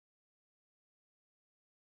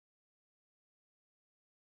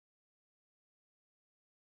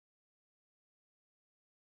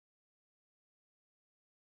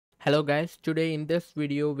Hello guys, today in this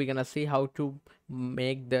video we're gonna see how to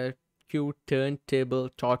make the cute turntable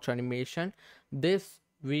torch animation. This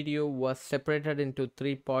video was separated into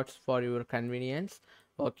three parts for your convenience.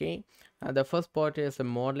 Okay, the first part is the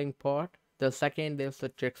modeling part, the second is the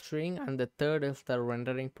texturing, and the third is the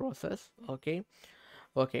rendering process. Okay,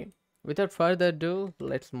 without further ado,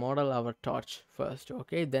 let's model our torch first.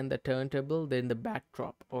 Okay, then the turntable, then the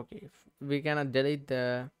backdrop. Okay, we're gonna delete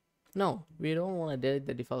the no, we don't want to delete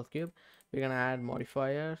the default cube. We're gonna add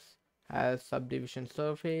modifiers as subdivision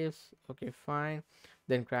surface. Okay, fine.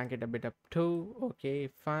 Then crank it a bit up too. Okay,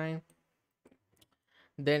 fine.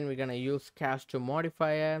 Then we're gonna use cast to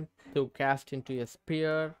modifier to cast into a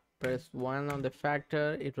sphere. Press 1 on the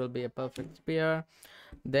factor, it will be a perfect sphere.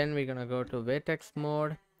 Then we're gonna go to vertex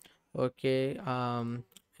mode. Okay,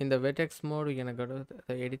 in the vertex mode we're gonna go to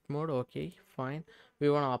the edit mode. Okay, fine. We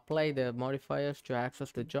want to apply the modifiers to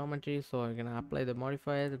access the geometry, so we're gonna apply the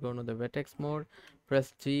modifiers, go to the vertex mode,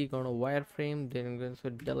 press G, go to wireframe, then go to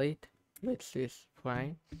delete, which is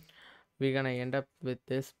fine. We're gonna end up with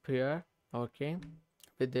this sphere. Okay,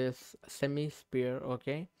 with this semi sphere.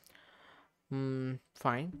 Okay,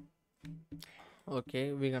 fine.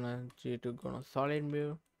 Okay, we're gonna G to go to solid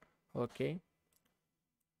view. Okay,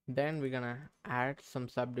 then we're gonna add some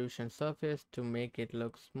subdivision surface to make it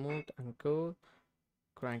look smooth and cool.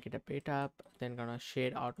 Crank it a bit up, then gonna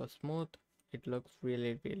shade auto smooth. It looks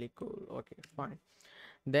really cool. Okay, fine.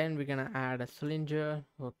 Then we're gonna add a cylinder.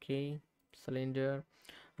 Okay, cylinder,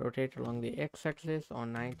 rotate along the x-axis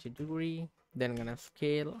on 90 degree, then gonna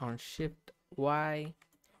scale on shift Y.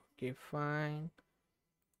 Okay, fine.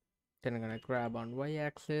 Then I'm gonna grab on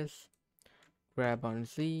y-axis, grab on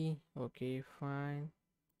Z. Okay, fine,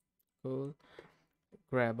 cool.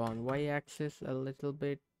 Grab on y-axis a little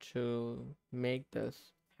bit to make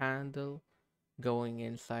this handle going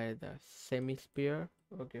inside the semi-sphere.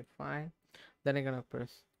 Okay, fine. Then I'm gonna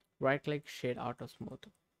press right click, shade auto smooth.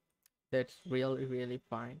 That's really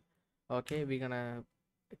fine. Okay, we're gonna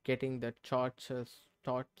getting the torch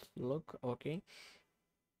look. Okay,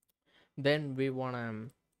 then we wanna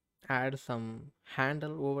add some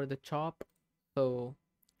handle over the top. So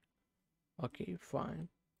okay, fine.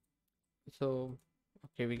 So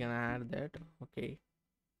okay, we're gonna add that. Okay,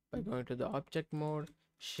 by going to the object mode,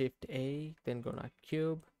 shift A, then gonna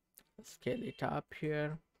cube, scale it up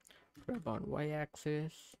here, grab on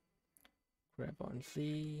y-axis, grab on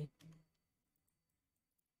Z,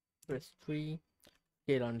 press 3,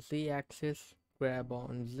 scale on z-axis, grab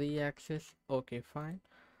on z-axis. Okay, fine.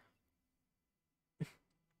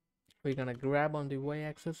 We're gonna grab on the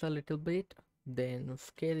y-axis a little bit, then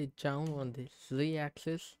scale it down on the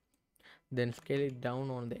z-axis, then scale it down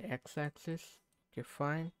on the x-axis. Okay,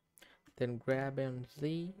 fine. Then grab on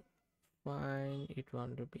z, fine, it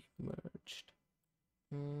want to be merged.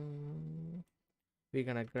 We're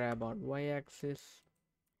gonna grab on y-axis,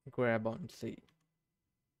 grab on z.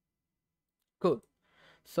 Cool.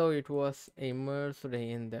 So it was immersed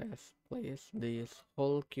in this place. This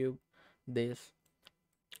whole cube, this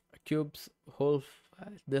cube's whole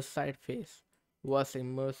this side face was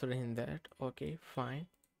immersed in that. Okay, fine.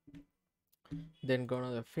 Then go to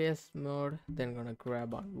the face mode, then gonna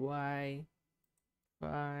grab on y.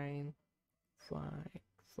 Fine,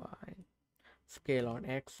 fine. Scale on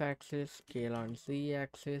x-axis, scale on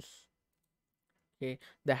z-axis. Okay,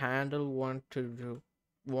 the handle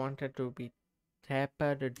wanted to be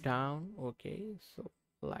tapered down. Okay, so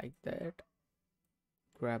like that.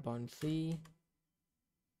 Grab on Z.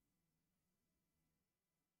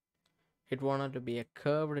 It wanted to be a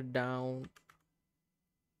curved down.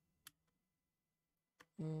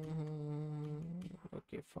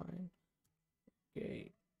 Okay, fine.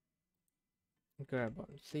 Okay, grab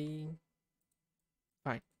on C.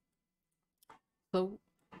 Fine. So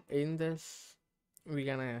in this, we're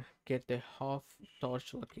gonna get the half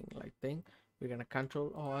torch looking like thing. We're gonna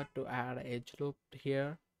control R to add an edge loop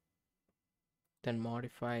here, then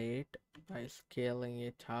modify it by scaling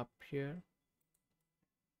it up here.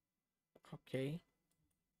 Okay,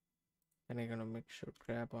 then I'm gonna make sure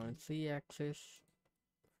grab on Z axis.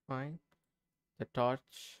 Fine. The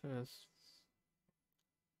torch is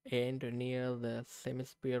end near the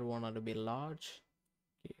semisphere wanted to be large.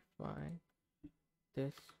 Okay, fine.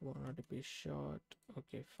 This wanted to be short.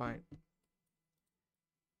 Okay, fine.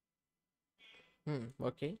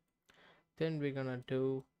 Okay. Then we're gonna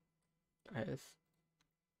do as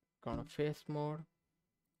gonna face mode.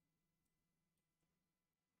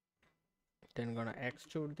 Then gonna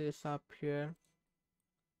extrude this up here.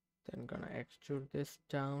 Then gonna extrude this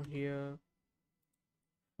down here.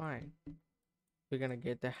 Fine. We're gonna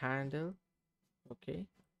get the handle. Okay.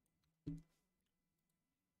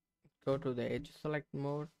 go to the edge select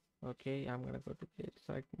mode. Okay, I'm gonna go to the edge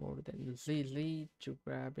select mode, then ZZ to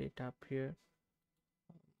grab it up here.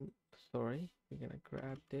 Sorry, we're gonna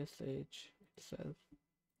grab this edge itself.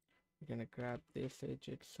 We're gonna grab this edge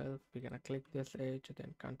itself. We're gonna click this edge,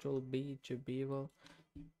 then Control B to bevel.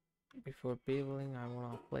 Before beveling, I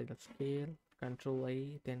wanna apply the scale. Control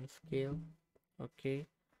A, then scale. Okay,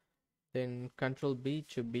 then Control B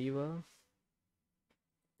to bevel.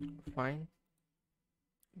 Fine,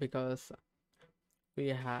 because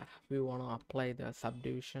we want to apply the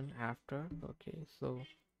subdivision after. Okay, so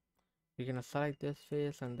we're gonna select this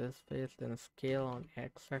face and this face, then scale on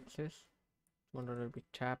x-axis. Want it to be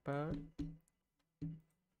tapered.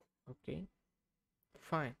 Okay,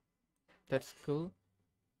 fine, that's cool.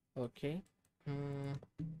 Okay,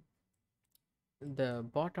 the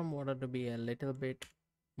bottom wanted to be a little bit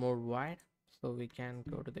more wide, so we can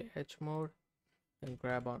go to the edge mode and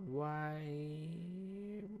grab on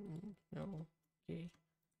Y. No, okay,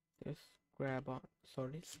 just grab on,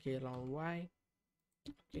 sorry, scale on Y.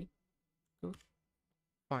 Okay, good,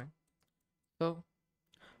 fine. So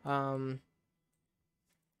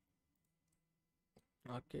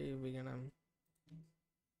okay, we're gonna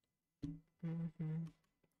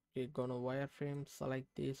we're gonna wireframe, select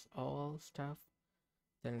this all stuff,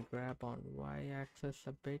 then grab on y-axis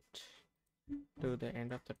a bit to the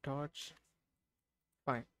end of the torch.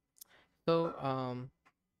 Fine. So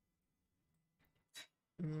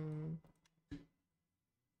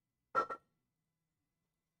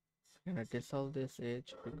gonna dissolve this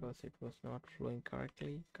edge because it was not flowing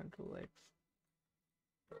correctly. Control X,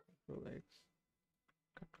 Control X,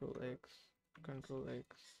 Control X, Control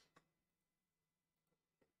X.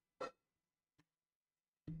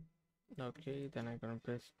 Okay, then I'm gonna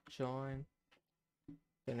press join,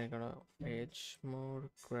 then I'm gonna edge mode,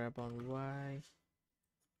 grab on Y,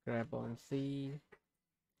 grab on Z,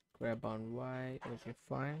 grab on Y. Okay,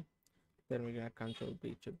 fine. Then we're gonna Control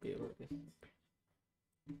B to bevel this.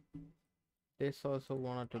 This also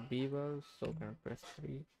wanted to bevel, so gonna press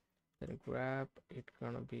 3, then grab it,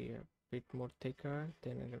 gonna be a bit more thicker,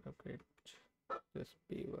 then I'm gonna create this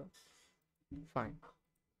bevel. Fine.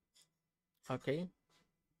 Okay,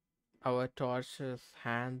 our torch's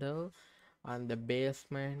handle and the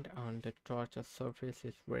basement on the torch's surface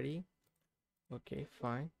is ready. Okay,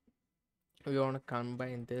 fine. We want to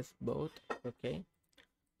combine this both. Okay,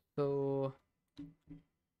 so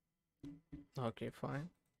okay, fine.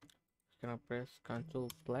 Gonna press Control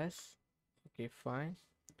plus. Okay, fine.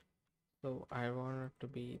 So I want it to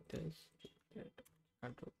be this,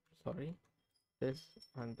 Control, sorry, this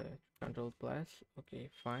and the Control plus. Okay,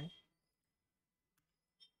 fine.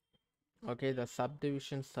 Okay, the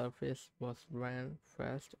subdivision surface was ran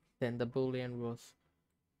first, then the boolean was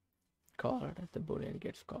called, the boolean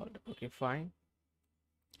gets called. Okay, fine.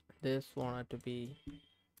 This wanted to be,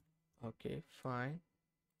 okay, fine,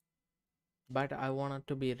 but I wanted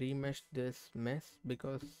to be remesh this mess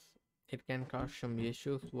because it can cause some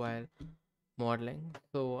issues while modeling.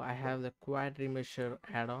 So I have the quad remesher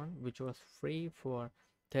add-on, which was free for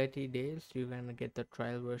 30 days. You can get the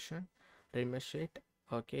trial version, remesh it.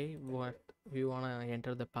 Okay, what we want to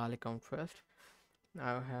enter the poly count first.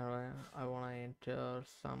 I want to enter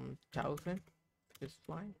some 1000. It's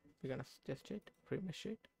fine, we're gonna test it, remesh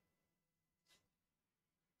it.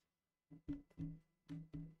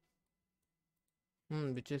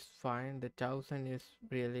 Which is fine, the 1000 is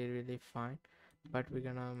really fine, but we're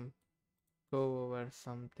gonna go over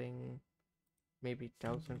something, maybe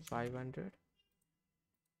 1500,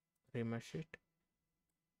 remesh it.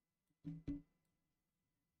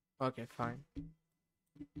 Okay, fine.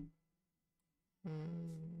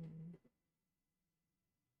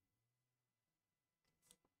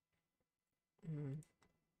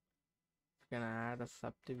 Gonna add a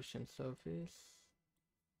subdivision surface,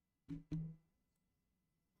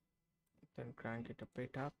 then crank it a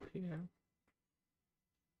bit up here.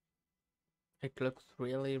 It looks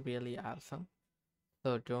really awesome,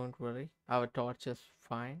 so don't worry, our torch is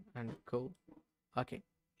fine and cool. Okay,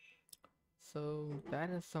 so that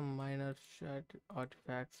is some minor shot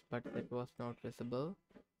artifacts, but it was not visible,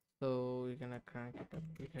 so we're gonna crank it up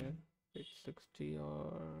here. It's 60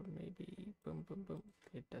 or maybe boom.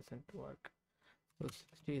 It doesn't work, so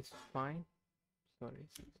 60 is fine. Sorry,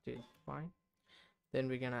 60 is fine. Then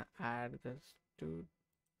we're gonna add this to,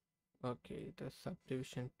 okay, the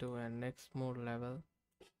subdivision to a next mode level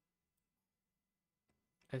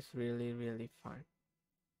is really fine.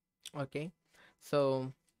 Okay,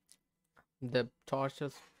 so the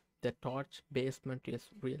torch basement is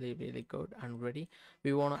really good and ready.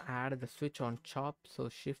 We want to add the switch on chop, so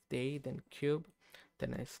shift A, then cube,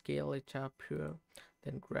 then I scale it up here,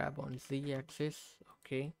 then grab on Z axis,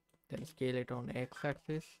 okay, then scale it on X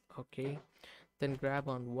axis, okay, then grab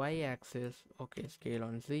on Y axis, okay, scale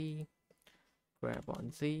on Z, grab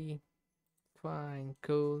on Z, fine,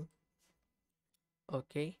 cool,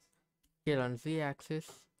 okay, scale on Z axis,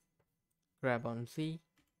 grab on Z,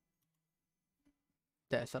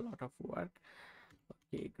 there's a lot of work,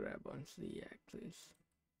 okay, grab on Z axis,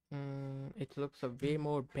 it looks a way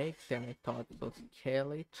more big than I thought, so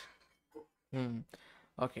scale it.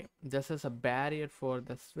 Okay, this is a barrier for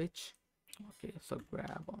the switch. Okay, so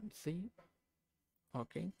grab on C.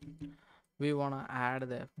 Okay, we want to add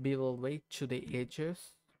the bevel weight to the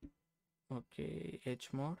edges. Okay, edge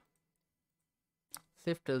mode.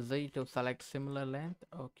 Shift Z to select similar length.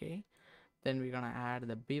 Okay, then we're gonna add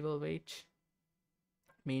the bevel weight,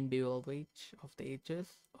 mean bevel weight of the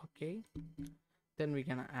edges. Okay, then we're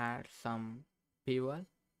gonna add some bevel.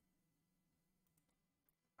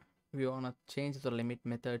 We want to change the limit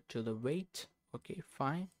method to the weight. Okay,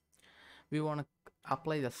 fine. We want to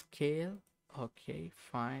apply the scale. Okay,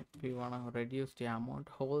 fine. We want to reduce the amount.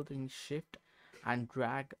 Holding shift and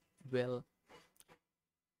drag will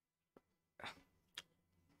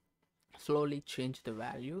slowly change the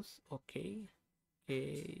values. Okay,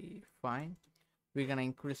 okay, fine. We're gonna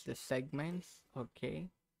increase the segments. Okay,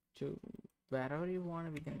 to wherever you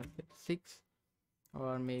want. We can put 6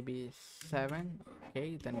 or maybe 7.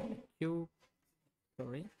 Okay, then cube,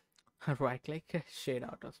 sorry, right click, shade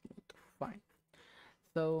auto smooth. Fine.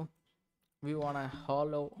 So we want to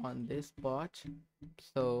hollow on this part,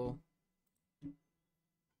 so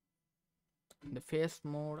in the face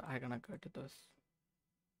mode I'm gonna go to this.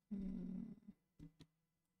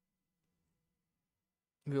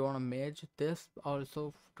 We want to merge this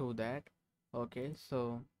also to that. Okay,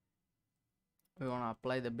 so we want to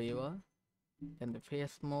apply the bevel, then the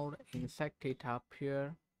face mode, insect it up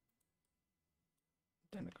here,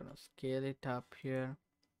 then we're gonna scale it up here,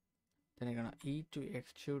 then we're gonna E to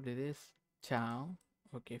extrude this down.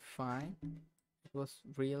 Okay, fine. It was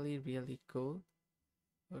really cool.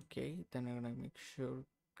 Okay, then I'm gonna make sure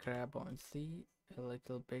grab on C a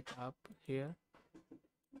little bit up here.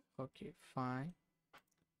 Okay, fine.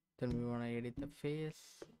 Then we want to edit the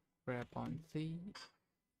face, grab on C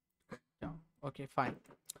down. Okay, fine.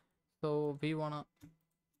 So we want to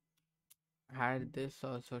add this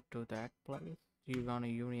also to that place. You want to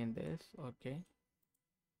union this. Okay,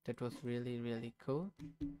 that was really cool.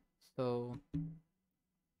 So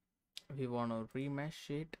we want to remesh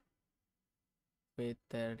it with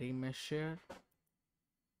the remesher.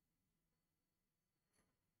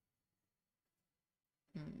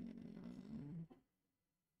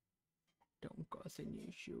 Don't cause any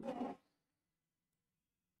issue.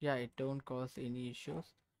 Yeah, it don't cause any issues.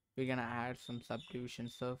 We're gonna add some subdivision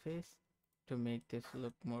surface to make this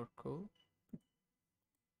look more cool.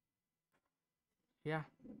 Yeah,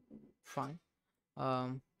 fine.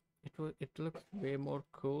 It looks way more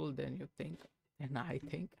cool than you think, and I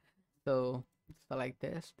think. So select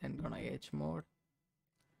this, then gonna edge mode,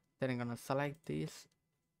 then I'm gonna select this,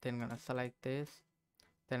 then gonna select this,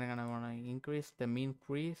 then I'm gonna wanna increase the mean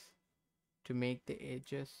crease to make the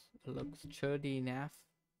edges look sturdy enough.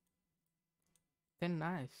 Then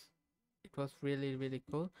nice. It was really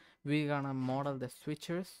cool. We're gonna model the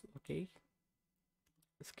switchers. Okay,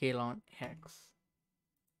 scale on X,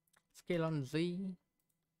 scale on Z,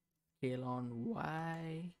 scale on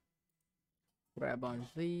Y, grab on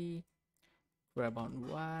Z, grab on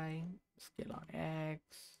Y, scale on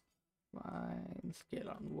X, fine, scale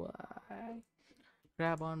on Y,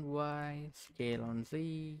 grab on Y, scale on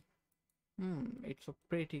Z. It's a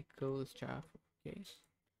pretty cool stuff. Okay.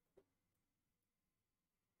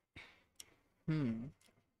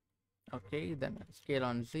 Okay, then scale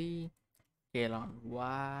on Z, scale on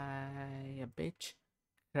Y a bit,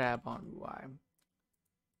 grab on Y.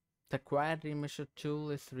 The quad remeasure tool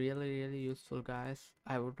is really useful, guys.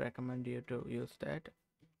 I would recommend you to use that.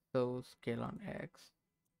 So scale on X,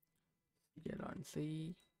 scale on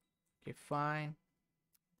Z. Okay, fine.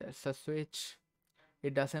 There's a switch.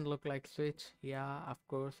 It doesn't look like switch. Yeah, of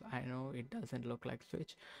course, I know it doesn't look like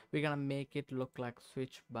switch. We're gonna make it look like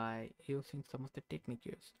switch by using some of the technique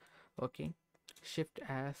used. Okay, Shift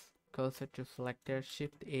S, cursor to selector,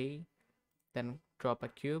 Shift A, then drop a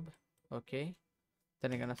cube. Okay,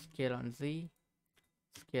 then I'm gonna scale on Z,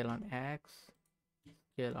 scale on X,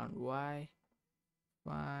 scale on Y.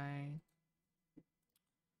 Fine.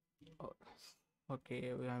 Oh,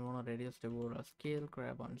 okay, I want to reduce the overall scale.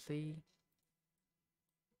 Grab on Z.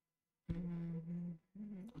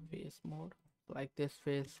 Face mode. Like this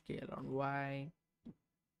face. Scale on Y.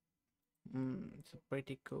 It's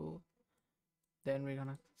pretty cool. Then we're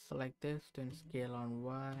gonna select this, then scale on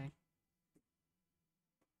Y.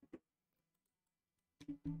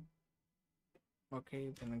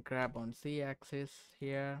 Okay, then grab on Z axis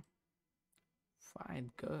here.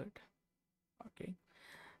 Fine, good. Okay,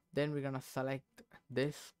 then we're gonna select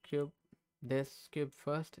this cube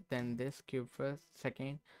first, then this cube first,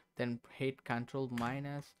 second, then hit Control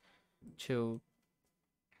minus to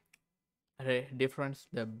difference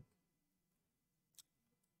the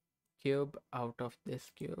cube out of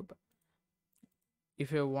this cube.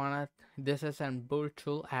 If you want this is an Bool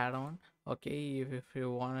tool add-on. Okay, if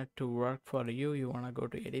you want it to work for you, you want to go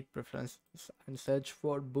to edit preferences and search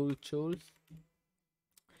for Bool tools.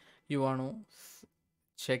 You want to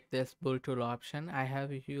check this Bool tool option. I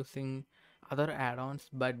have using other add-ons,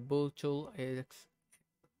 but Bool tool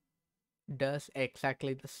does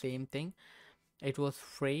exactly the same thing. It was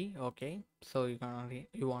free. Okay, so you want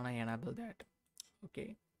to enable that.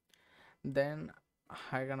 Okay, then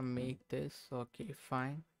I'm gonna make this. Okay,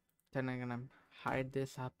 fine. Then I'm gonna hide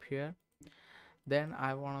this up here. Then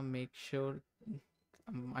I want to make sure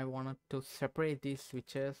I wanted to separate these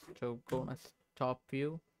switches to go on a top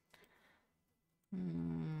view.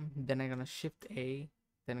 Then I'm gonna shift A,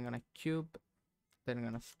 then I'm gonna cube, then I'm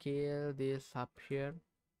gonna scale this up here.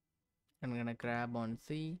 I'm gonna grab on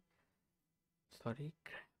Z, sorry,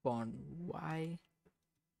 grab on Y,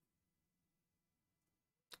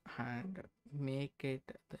 and make it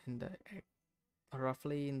in the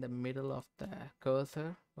roughly in the middle of the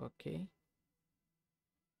cursor. Okay,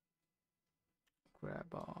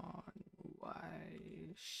 grab on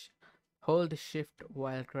Y, hold shift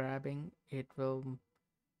while grabbing, it will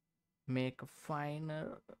make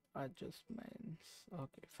finer adjustments.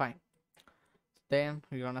 Okay, fine. Then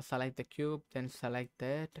we're gonna select the cube, then select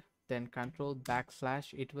that, then control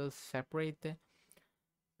backslash. It will separate the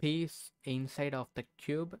piece inside of the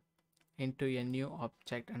cube into a new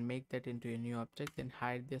object and make that into a new object. Then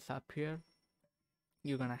hide this up here.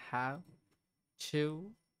 You're gonna have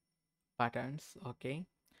two buttons. Okay,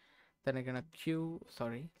 then I'm gonna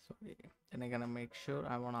then I'm gonna make sure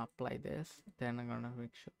I want to apply this, then I'm gonna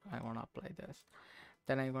make sure I want to apply this,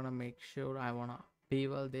 then I'm gonna make sure I want to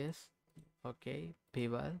bevel this. Okay,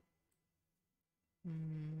 bevel.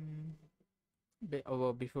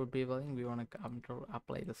 Before beveling, we want to control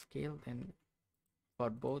apply the scale. Then for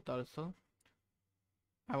both also,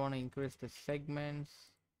 I want to increase the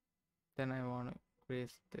segments, then I want to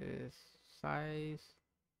increase this size.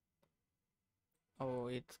 Oh,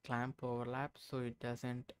 it's clamp overlap, so it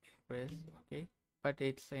doesn't increase. Okay, but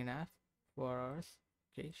it's enough for us.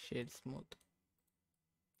 Okay, shade smooth.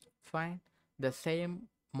 Fine. The same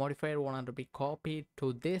modifier wanted to be copied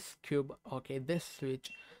to this cube. Okay, this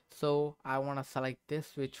switch. So I want to select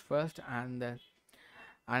this switch first, and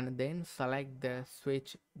then select the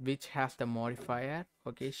switch which has the modifier.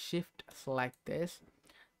 Okay, shift select this.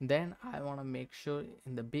 Then I want to make sure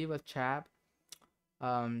in the bevel tab,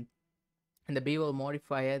 in the bevel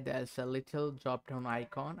modifier, there's a little drop down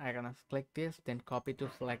icon. I'm gonna click this, then copy to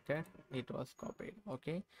selected. It was copied.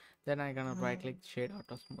 Okay, then I'm gonna right click shade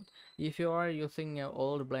auto smooth. If you are using your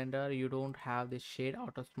old blender, you don't have this shade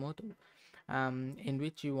auto smooth, in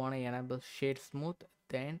which you want to enable shade smooth,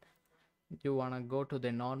 then you want to go to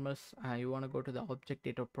the normals, you want to go to the object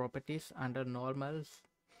data properties. Under normals,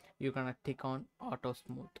 you're gonna tick on auto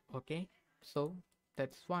smooth. Okay, so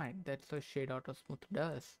that's fine. That's what shade auto smooth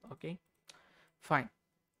does. Okay, fine.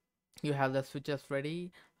 You have the switches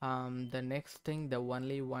ready. The next thing, the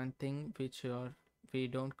only one thing which we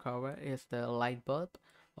don't cover is the light bulb.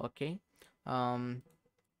 Okay,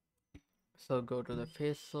 so go to the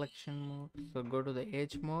face selection mode, so go to the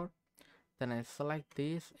edge mode, then I select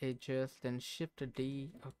these edges, then shift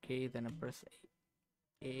D. Okay, then I press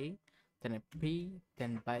A, then a P,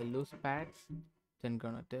 then by loose pads, then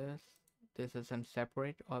gonna this is a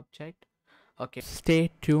separate object. Okay, stay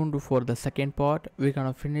tuned for the second part. We're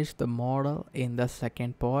gonna finish the model in the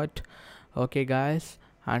second part. Okay guys,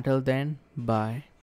 until then, bye.